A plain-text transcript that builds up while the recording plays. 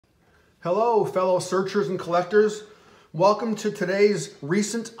Hello, fellow searchers and collectors. Welcome to today's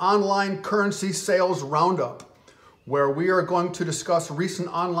recent online currency sales roundup, where we are going to discuss recent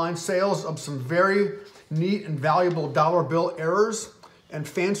online sales of some very neat and valuable dollar bill errors and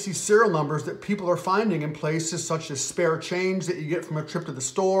fancy serial numbers that people are finding in places such as spare change that you get from a trip to the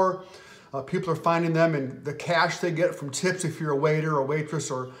store. People are finding them in the cash they get from tips if you're a waiter or waitress,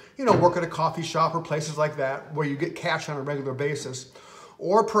 or work at a coffee shop or places like that where you get cash on a regular basis.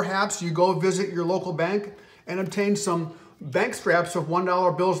 Or perhaps you go visit your local bank and obtain some bank straps of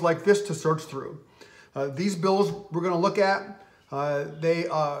 $1 bills like this to search through. These bills we're going to look at, they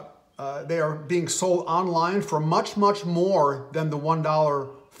are being sold online for much, much more than the $1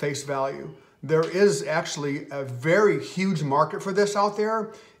 face value. There is actually a very huge market for this out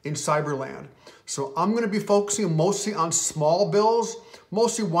there in Cyberland. So I'm going to be focusing mostly on small bills,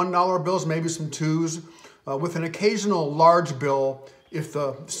 mostly $1 bills, maybe some twos, with an occasional large bill if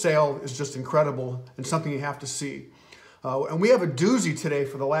the sale is just incredible and something you have to see. And we have a doozy today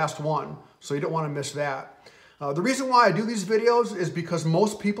for the last one, so you don't want to miss that. The reason why I do these videos is because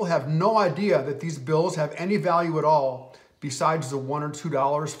most people have no idea that these bills have any value at all besides the $1 or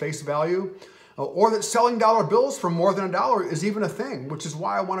 $2 face value, or that selling dollar bills for more than $1 is even a thing, which is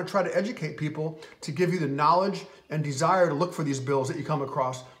why I want to try to educate people to give you the knowledge and desire to look for these bills that you come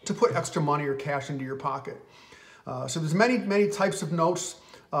across to put extra money or cash into your pocket. So there's many types of notes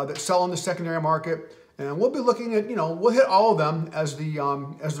that sell in the secondary market, and we'll be looking at, we'll hit all of them as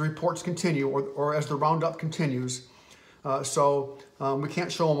the reports continue or as the roundup continues. So we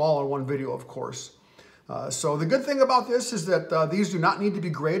can't show them all in one video, of course. So the good thing about this is that these do not need to be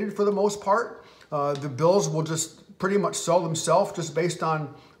graded for the most part. The bills will just pretty much sell themselves just based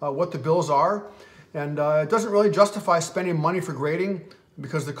on what the bills are. And it doesn't really justify spending money for grading,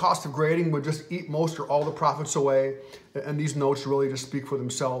 because the cost of grading would just eat most or all the profits away. And these notes really just speak for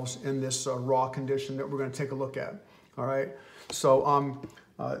themselves in this raw condition that we're going to take a look at. All right. So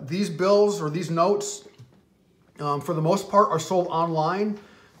these bills or these notes, for the most part, are sold online,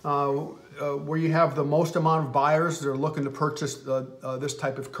 where you have the most amount of buyers that are looking to purchase this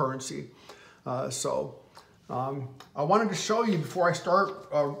type of currency. I wanted to show you before I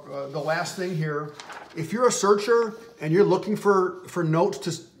start the last thing here. If you're a searcher and you're looking for notes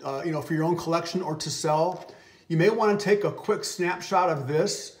to, for your own collection or to sell, you may want to take a quick snapshot of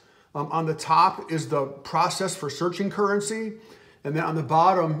this. On the top is the process for searching currency, and then on the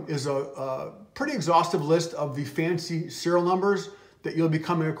bottom is a pretty exhaustive list of the fancy serial numbers that you'll be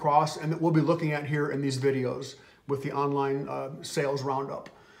coming across and that we'll be looking at here in these videos with the online sales roundup.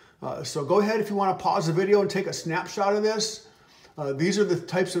 So go ahead if you want to pause the video and take a snapshot of this. These are the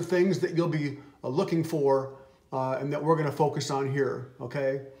types of things that you'll be looking for and that we're going to focus on here,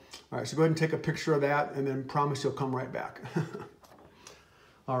 okay? All right, so go ahead and take a picture of that and then promise you'll come right back.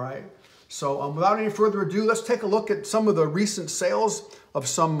 All right, so without any further ado, let's take a look at some of the recent sales of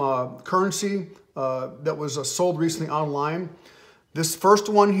some currency that was sold recently online. This first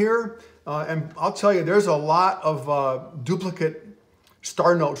one here, and I'll tell you, there's a lot of duplicate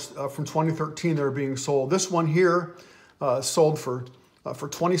star notes from 2013 that are being sold. This one here sold for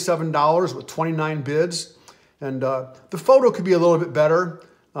 $27 with 29 bids. And the photo could be a little bit better,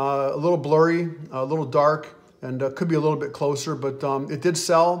 a little blurry, a little dark, and could be a little bit closer, but it did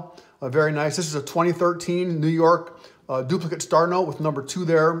sell very nice. This is a 2013 New York duplicate star note with number 2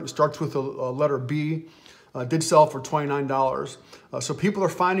 there. It starts with a letter B. Did sell for $29. So people are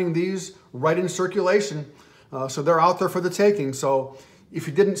finding these right in circulation. So they're out there for the taking. So if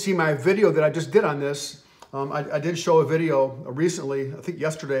you didn't see my video that I just did on this, I did show a video recently, I think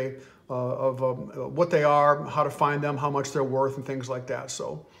yesterday, of what they are, how to find them, how much they're worth, and things like that.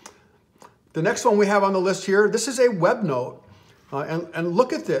 So the next one we have on the list here, this is a web note. And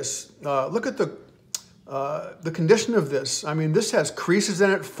look at this. Look at the condition of this. I mean, this has creases in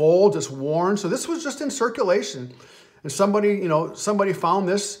it, folds, it's worn. So this was just in circulation. And somebody found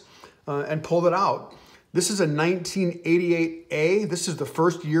this and pulled it out. This is a 1988A. This is the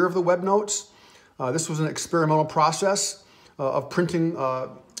first year of the web notes. This was an experimental process of printing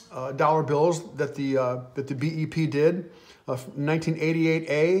dollar bills that the BEP did.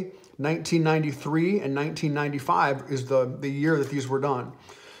 1988A, 1993, and 1995 is the year that these were done.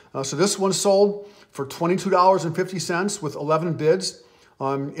 So this one sold for $22.50 with 11 bids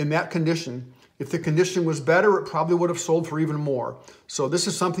in that condition. If the condition was better, it probably would have sold for even more. So this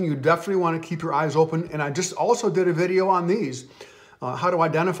is something you definitely want to keep your eyes open. And I just also did a video on these, how to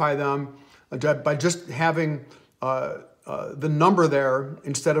identify them by just having the number there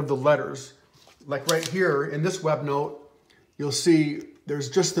instead of the letters. Like right here in this web note, you'll see there's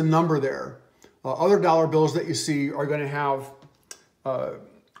just the number there. Other dollar bills that you see are going to have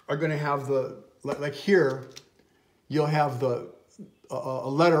are going to have like here, you'll have a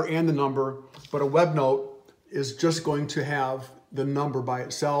letter and the number, but a web note is just going to have the number by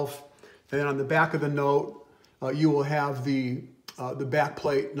itself. And then on the back of the note, you will have the back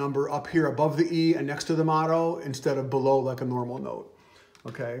plate number up here above the E and next to the motto instead of below like a normal note.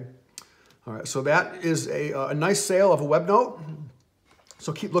 Okay. All right. So that is a nice sale of a web note.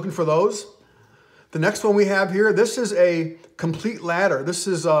 So keep looking for those. The next one we have here, this is a complete ladder. This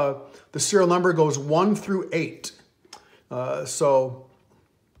is the serial number goes 1 through 8. This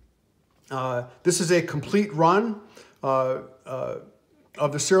is a complete run of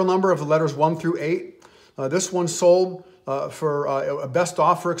the serial number of the letters 1 through 8. This one sold for a best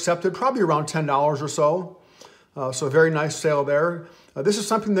offer accepted, probably around $10 or so. So a very nice sale there. This is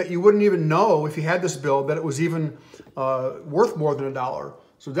something that you wouldn't even know if you had this bill that it was even worth more than $1.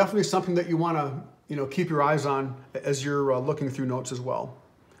 So definitely something that you want to keep your eyes on as you're looking through notes as well.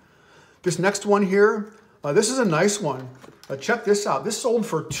 This next one here, this is a nice one. Check this out. This sold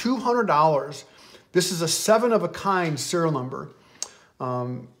for $200. This is a 7 of a kind serial number.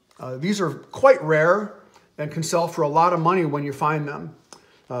 These are quite rare and can sell for a lot of money when you find them.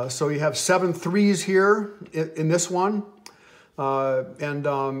 So you have 7 3s here in this one, and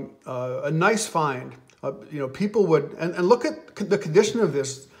a nice find. People would, and look at the condition of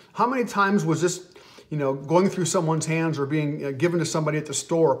this. How many times was this, going through someone's hands or being given to somebody at the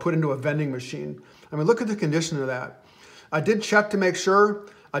store or put into a vending machine? I mean, look at the condition of that. I did check to make sure.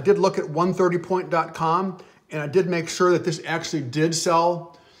 I did look at 130point.com, and I did make sure that this actually did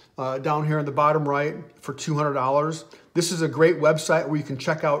sell down here in the bottom right for $200. This is a great website where you can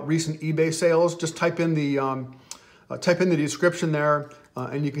check out recent eBay sales. Just type in the description there,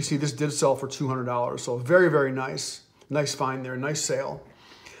 and you can see this did sell for $200. So very, very nice find there, nice sale.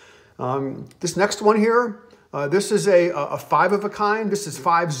 This next one here, this is a 5 of a kind. This is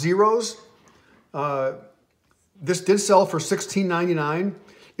 5 zeros. This did sell for $16.99.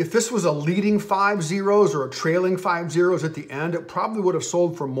 If this was a leading 5 zeros or a trailing 5 zeros at the end, it probably would have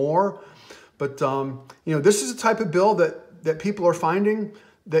sold for more. But this is a type of bill that people are finding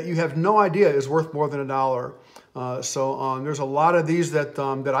that you have no idea is worth more than $1. So there's a lot of these that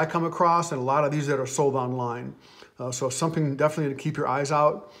I come across, and a lot of these that are sold online. So something definitely to keep your eyes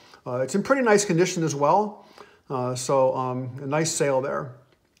out. It's in pretty nice condition as well. A nice sale there.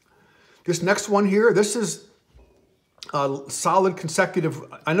 This next one here, this is solid consecutive.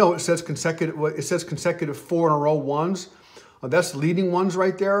 I know it says consecutive. It says consecutive 4 in a row ones. That's leading ones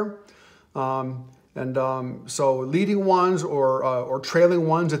right there. So leading ones or trailing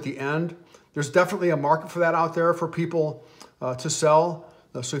ones at the end. There's definitely a market for that out there for people to sell.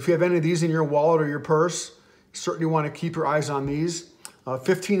 So if you have any of these in your wallet or your purse, you certainly want to keep your eyes on these.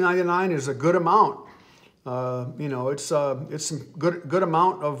 $15.99 is a good amount. It's some good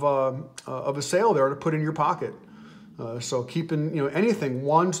amount of a sale there to put in your pocket. So keeping anything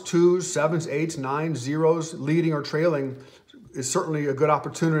 1s, 2s, 7s, 8s, 9s, 0s, leading or trailing is certainly a good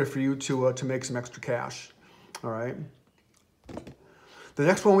opportunity for you to make some extra cash. All right. The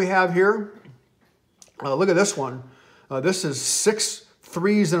next one we have here, look at this one. This is 6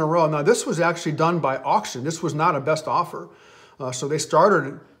 3s in a row. Now this was actually done by auction. This was not a best offer. So they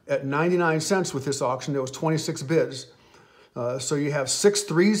started at 99 cents with this auction. There was 26 bids. So you have 6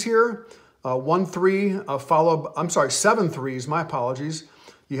 3s here, 1 3 followed, 7 3s, my apologies.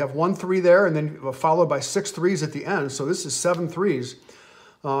 You have 1 3 there and then followed by 6 3s at the end. So this is 7 3s.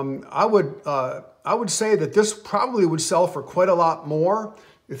 I would say that this probably would sell for quite a lot more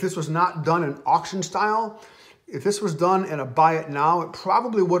if this was not done in auction style. If this was done in a buy it now, it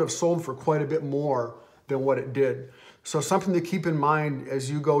probably would have sold for quite a bit more than what it did. So something to keep in mind as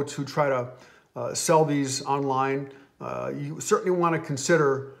you go to try to sell these online. You certainly want to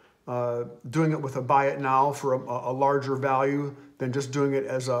consider doing it with a buy it now for a larger value than just doing it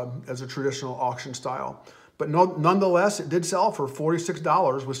as a traditional auction style. But nonetheless, it did sell for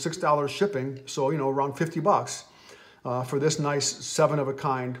 $46 with $6 shipping, so around 50 bucks for this nice 7 of a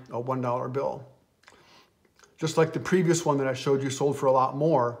kind $1 bill. Just like the previous one that I showed you sold for a lot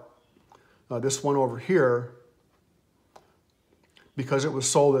more. This one over here, because it was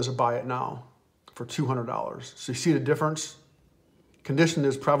sold as a buy it now for $200. So you see the difference? Condition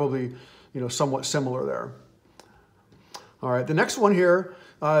is probably somewhat similar there. All right, the next one here,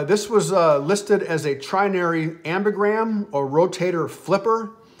 this was listed as a trinary ambigram or rotator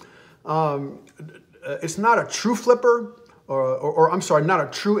flipper. It's not a true flipper, or I'm sorry, not a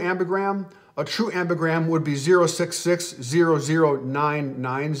true ambigram. A true ambigram would be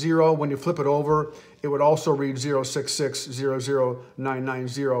 066-00990. When you flip it over, it would also read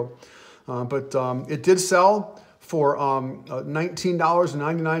 066-00990. But it did sell for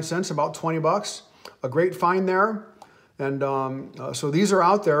 $19.99, about 20 bucks. A great find there. And so these are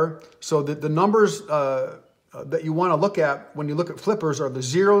out there. So the numbers that you want to look at when you look at flippers are the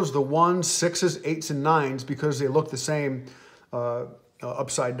 0s, the 1s, 6s, 8s, and 9s because they look the same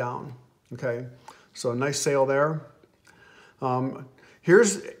upside down. Okay, so a nice sale there.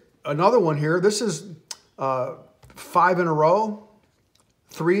 Here's another one here. This is 5 in a row,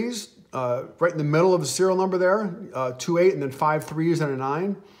 3s, right in the middle of the serial number there, 2 8 and then 5 3s and a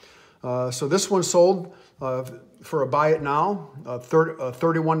 9. So this one sold for a buy it now,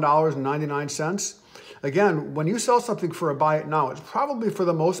 $31.99. Again, when you sell something for a buy it now, it's probably for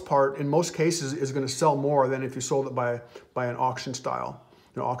the most part, in most cases, is going to sell more than if you sold it by an auction style,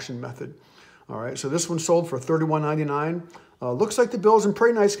 an auction method. All right, so this one sold for $31.99. Looks like the bill's in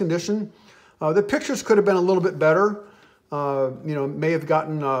pretty nice condition. The pictures could have been a little bit better. May have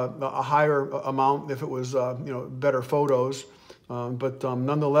gotten a higher amount if it was, better photos. But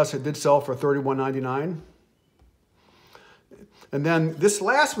nonetheless, it did sell for $31.99. And then this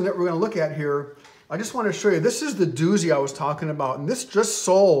last one that we're going to look at here, I just want to show you, this is the doozy I was talking about. And this just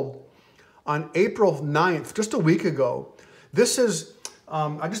sold on April 9th, just a week ago. This is,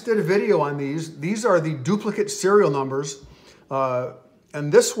 I just did a video on these. These are the duplicate serial numbers.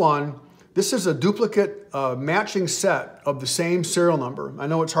 And this one, this is a duplicate matching set of the same serial number. I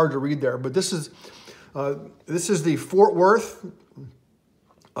know it's hard to read there, but this is the Fort Worth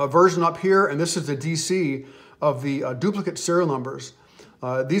version up here, and this is the DC of the duplicate serial numbers.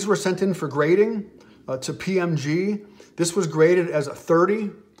 These were sent in for grading to PMG. This was graded as a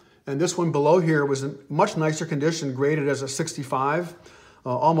 30, and this one below here was in much nicer condition, graded as a 65.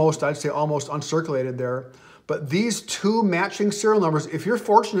 I'd say almost uncirculated there. But these two matching serial numbers, if you're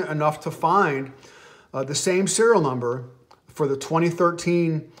fortunate enough to find the same serial number for the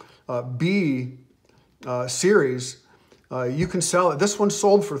 2013 B series, you can sell it. This one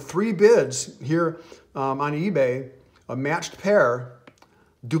sold for 3 bids here on eBay, a matched pair,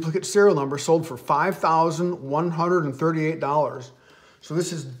 duplicate serial number, sold for $5,138. So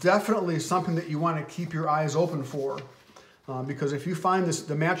this is definitely something that you want to keep your eyes open for, because if you find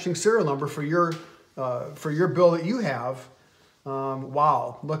the matching serial number for your bill that you have,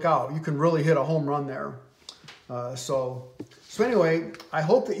 wow, look out. You can really hit a home run there. So anyway, I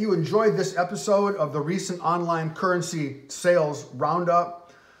hope that you enjoyed this episode of the recent online currency sales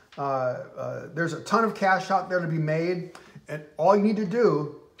roundup. There's a ton of cash out there to be made, and all you need to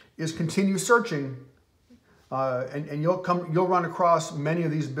do is continue searching, and you'll run across many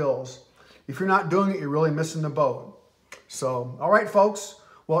of these bills. If you're not doing it, you're really missing the boat. So, all right, folks.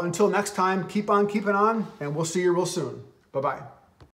 Well, until next time, keep on keeping on, and we'll see you real soon. Bye-bye.